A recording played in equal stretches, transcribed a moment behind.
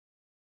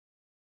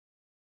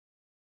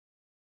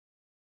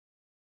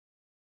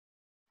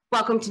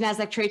Welcome to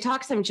Nasdaq Trade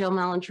Talks. I'm Jill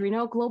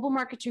Malandrino, global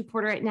markets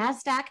reporter at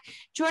Nasdaq.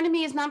 Joining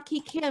me is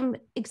Namki Kim,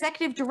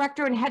 executive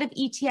director and head of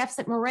ETFs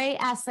at Mirae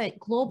Asset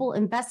Global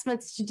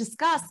Investments, to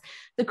discuss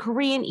the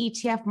Korean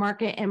ETF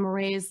market and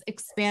Mirae's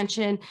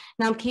expansion.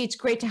 Namki, it's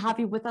great to have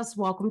you with us.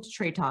 Welcome to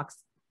Trade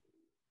Talks.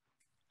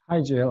 Hi,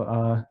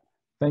 Jill.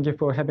 Thank you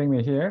for having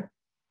me here.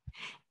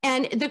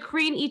 And the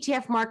Korean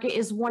ETF market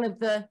is one of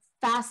the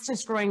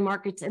fastest growing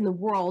markets in the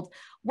world.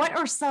 What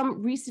are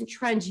some recent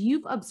trends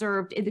you've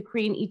observed in the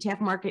Korean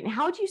ETF market, and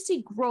how do you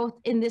see growth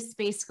in this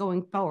space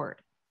going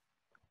forward?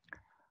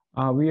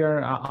 We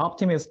are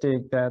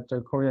optimistic that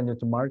the Korean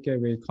ETF market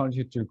will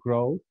continue to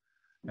grow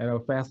at a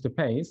faster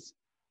pace.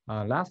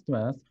 Last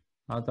month,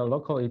 the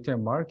local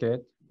ETF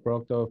market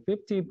broke the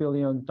 $50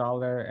 billion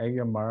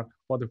AUM mark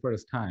for the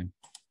first time.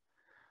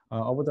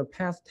 Over the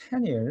past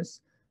 10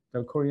 years,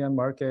 the Korean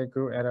market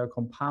grew at a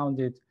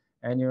compounded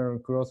annual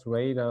growth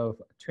rate of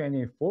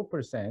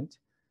 24%,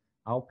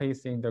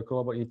 outpacing the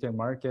global ETF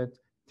market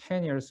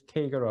 10 years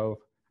CAGR of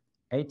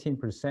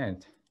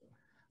 18%.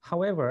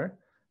 However,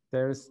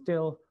 there's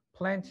still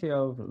plenty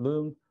of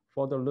room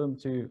for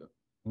the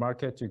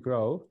market to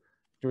grow,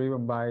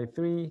 driven by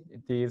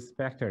these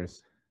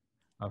factors.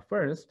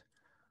 First,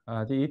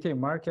 the ETF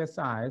market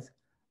size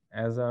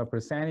as a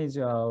percentage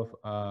of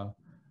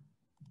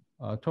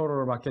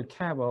total market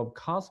cap of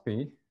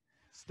KOSPI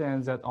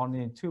stands at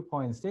only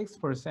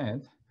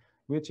 2.6%,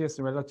 which is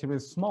relatively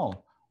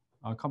small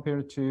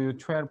compared to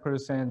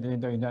 12% in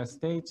the United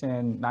States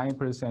and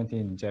 9%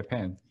 in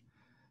Japan.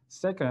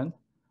 Second,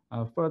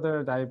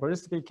 further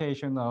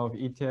diversification of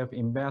ETF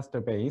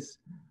investor base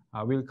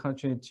will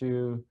continue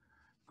to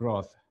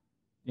growth.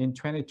 In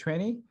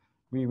 2020,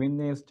 we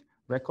witnessed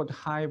record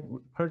high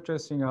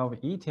purchasing of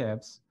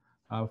ETFs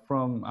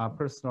from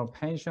personal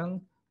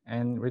pension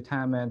and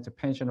retirement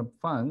pension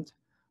fund,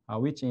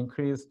 which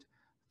increased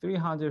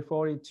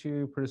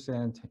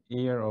 342%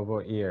 year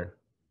over year.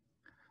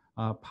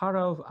 Part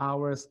of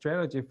our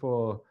strategy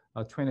for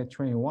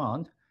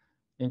 2021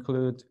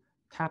 include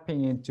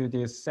tapping into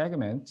this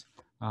segment,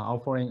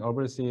 offering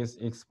overseas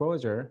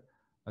exposure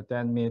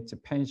that meets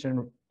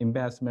pension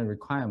investment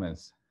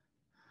requirements.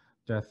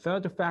 The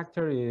third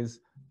factor is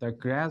the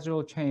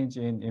gradual change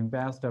in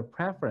investor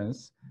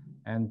preference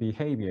and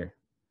behavior.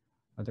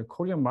 The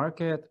Korean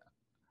market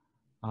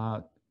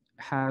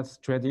has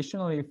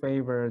traditionally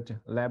favored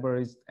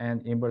leveraged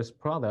and inverse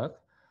product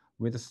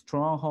with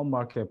strong home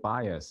market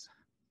bias.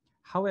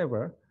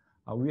 However,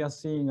 we are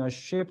seeing a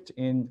shift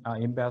in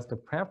investor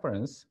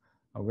preference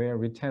where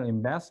retail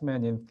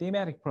investment in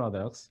thematic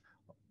products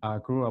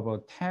grew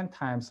about 10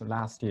 times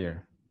last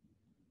year.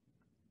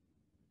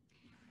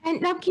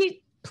 And now, can you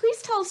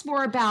please tell us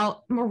more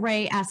about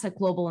Mirae Asset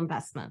Global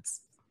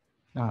Investments?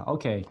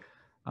 Okay.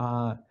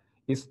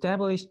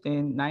 Established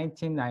in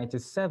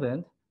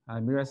 1997,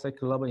 Mirae Asset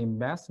Global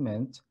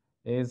Investment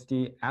is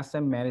the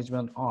asset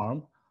management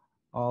arm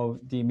of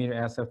the Mirae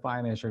Asset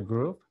Financial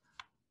Group,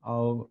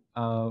 of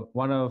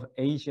one of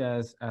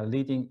Asia's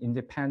leading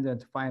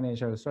independent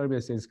financial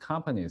services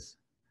companies.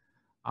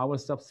 Our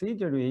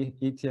subsidiary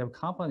ETF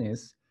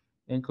companies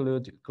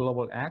include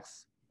Global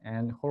X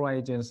and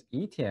Horizons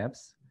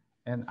ETFs,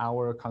 and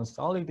our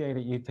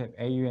consolidated ETF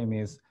AUM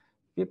is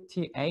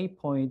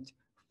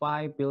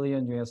 $58.5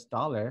 billion,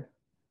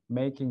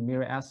 making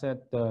Mirae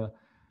Asset the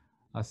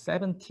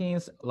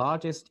 17th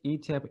largest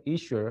ETF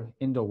issuer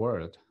in the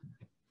world.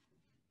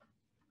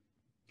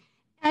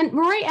 And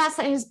Mirae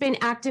Asset has been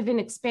active in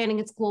expanding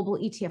its global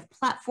ETF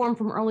platform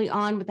from early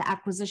on with the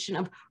acquisition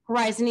of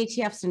Horizon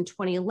ETFs in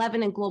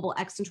 2011 and Global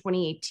X in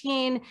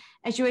 2018.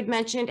 As you had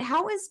mentioned,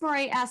 how is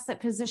Mirae Asset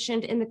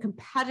positioned in the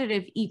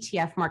competitive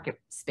ETF market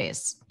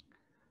space?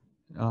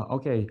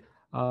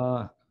 The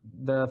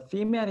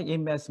thematic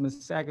investment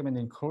segment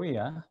in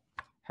Korea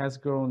has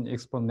grown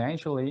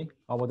exponentially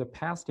over the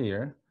past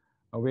year,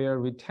 where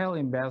retail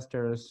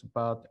investors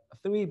bought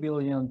 $3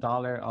 billion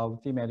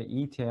of thematic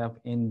ETF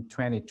in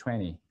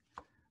 2020.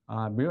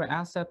 Mirae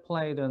Asset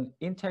played an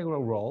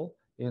integral role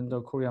in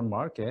the Korean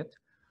market,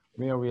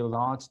 where we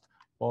launched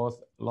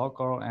both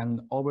local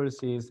and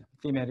overseas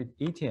thematic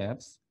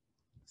ETFs,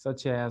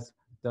 such as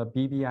the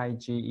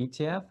BBIG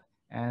ETF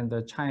and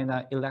the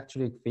China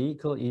Electric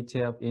Vehicle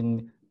ETF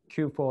in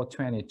Q4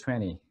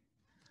 2020.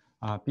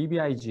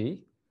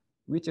 BBIG,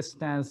 which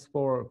stands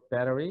for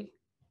Battery,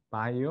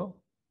 Bio,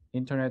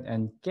 Internet,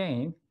 and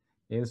Game,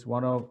 is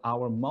one of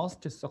our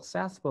most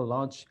successful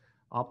launch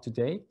up to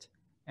date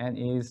and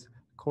is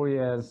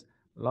Korea's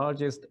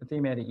largest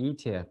thematic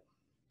ETF.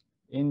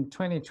 In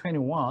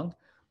 2021,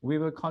 we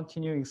will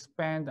continue to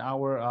expand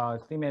our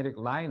thematic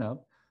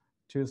lineup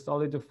to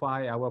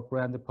solidify our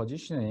brand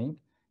positioning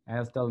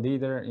as the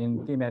leader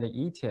in thematic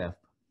ETF.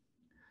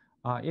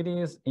 It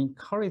is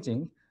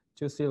encouraging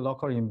to see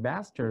local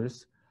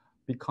investors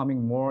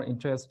becoming more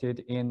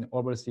interested in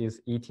overseas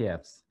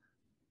ETFs.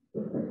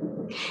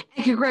 And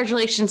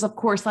congratulations, of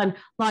course, on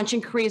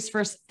launching Korea's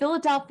first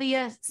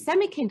Philadelphia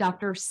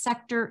Semiconductor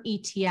Sector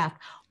ETF.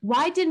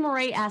 Why did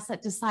Mirae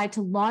Asset decide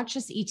to launch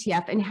this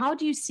ETF, and how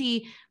do you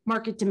see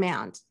market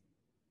demand?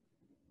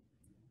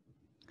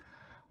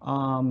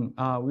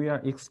 We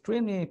are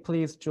extremely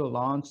pleased to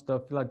launch the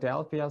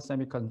Philadelphia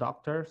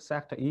Semiconductor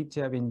Sector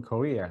ETF in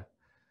Korea.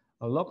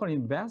 Local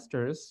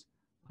investors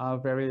are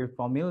very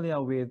familiar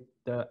with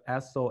the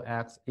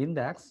SOX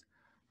index,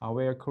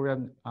 where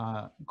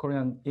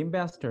Korean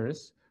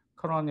investors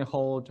currently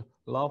hold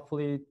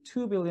roughly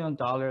 $2 billion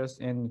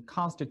in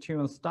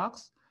constituent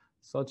stocks,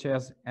 such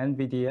as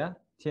NVIDIA,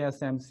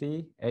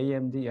 TSMC,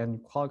 AMD, and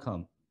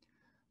Qualcomm.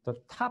 The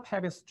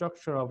top-heavy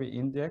structure of the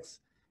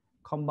index,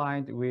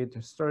 combined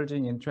with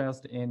surging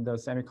interest in the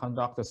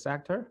semiconductor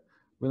sector,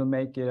 will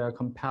make it a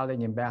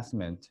compelling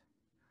investment.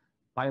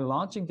 By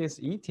launching this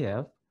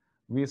ETF,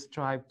 we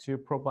strive to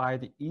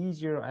provide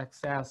easier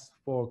access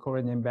for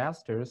Korean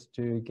investors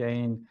to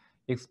gain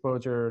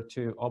exposure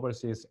to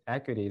overseas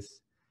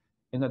equities.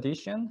 In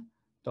addition,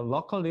 the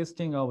local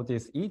listing of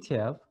this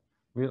ETF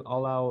will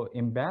allow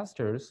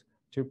investors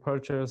to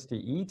purchase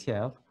the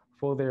ETF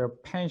for their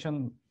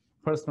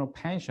personal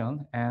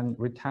pension and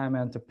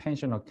retirement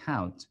pension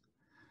account.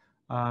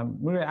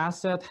 Mirae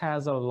Asset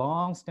has a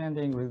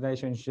long-standing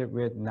relationship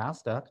with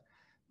Nasdaq,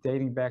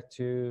 dating back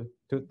to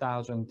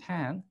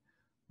 2010,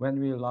 when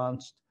we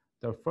launched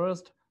the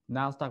first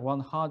Nasdaq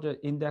 100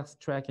 index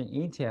tracking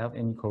ETF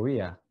in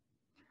Korea.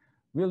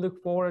 We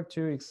look forward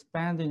to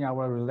expanding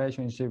our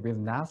relationship with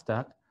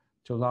Nasdaq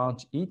to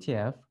launch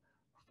ETF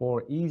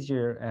for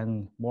easier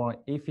and more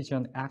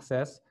efficient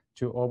access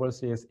to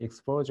overseas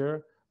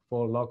exposure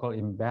for local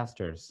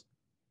investors.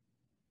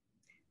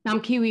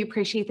 Namki, we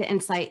appreciate the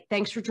insight.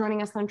 Thanks for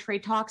joining us on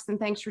Trade Talks, and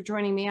thanks for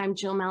joining me. I'm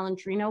Jill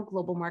Malandrino,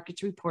 Global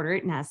Markets Reporter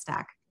at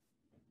Nasdaq.